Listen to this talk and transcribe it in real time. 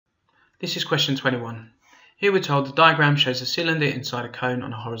This is question 21. Here we're told the diagram shows a cylinder inside a cone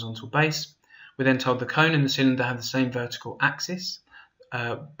on a horizontal base. We're then told the cone and the cylinder have the same vertical axis.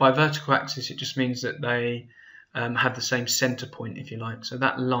 By vertical axis it just means that they have the same center point, if you like, so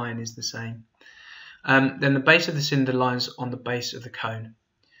that line is the same. Then the base of the cylinder lies on the base of the cone.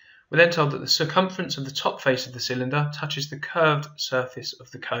 We're then told that the circumference of the top face of the cylinder touches the curved surface of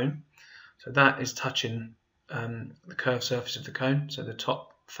the cone. So that is touching the curved surface of the cone, so the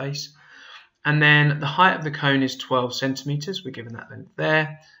top face. And then the height of the cone is 12 centimeters, we're given that length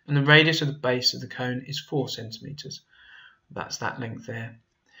there, and the radius of the base of the cone is 4 centimeters. That's that length there.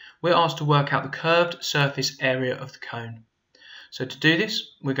 We're asked to work out the curved surface area of the cone. So to do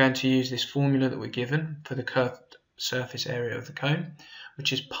this, we're going to use this formula that we're given for the curved surface area of the cone,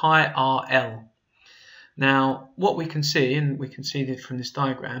 which is pi RL. Now, what we can see, and we can see this from this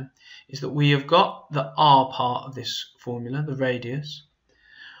diagram, is that we have got the R part of this formula, the radius,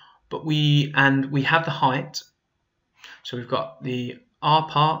 but we have the height. So we've got the R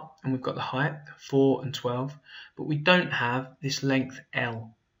part and we've got the height, 4 and 12, but we don't have this length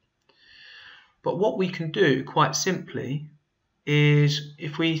L. But what we can do quite simply is,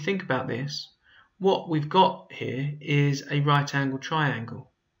 if we think about this, what we've got here is a right angle triangle.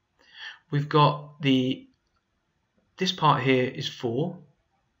 We've got this part here is 4,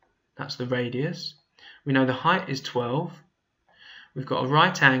 that's the radius. We know the height is 12. We've got a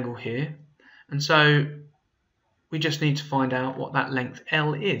right angle here, and so we just need to find out what that length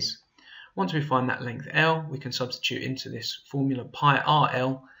L is. Once we find that length L, we can substitute into this formula pi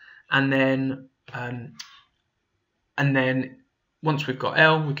RL, and then once we've got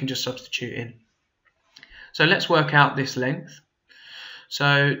L, we can just substitute in. So let's work out this length.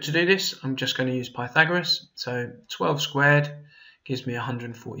 So to do this, I'm just going to use Pythagoras. So 12 squared gives me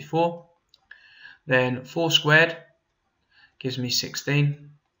 144. Then 4 squared gives me 16.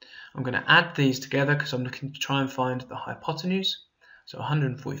 I'm going to add these together because I'm looking to try and find the hypotenuse. So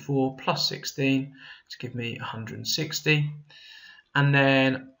 144 plus 16 to give me 160. And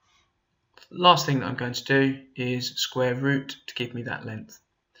then last thing that I'm going to do is square root to give me that length.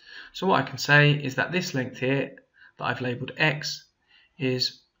 So what I can say is that this length here that I've labelled x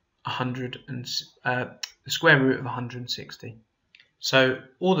is the square root of 160. So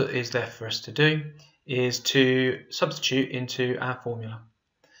all that is there for us to do is to substitute into our formula.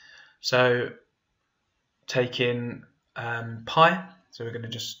 So take in pi, so we're going to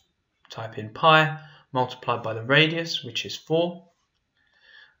just type in pi multiplied by the radius, which is 4,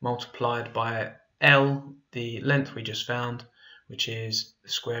 multiplied by L, the length we just found, which is the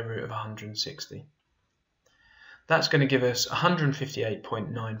square root of 160. That's going to give us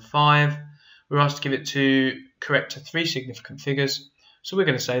 158.95. We're asked to give it correct to 3 significant figures. So we're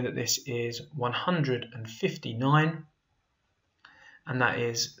going to say that this is 159, and that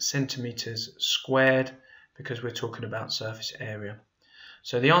is centimeters squared because we're talking about surface area.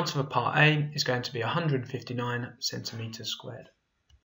 So the answer for part A is going to be 159 centimeters squared.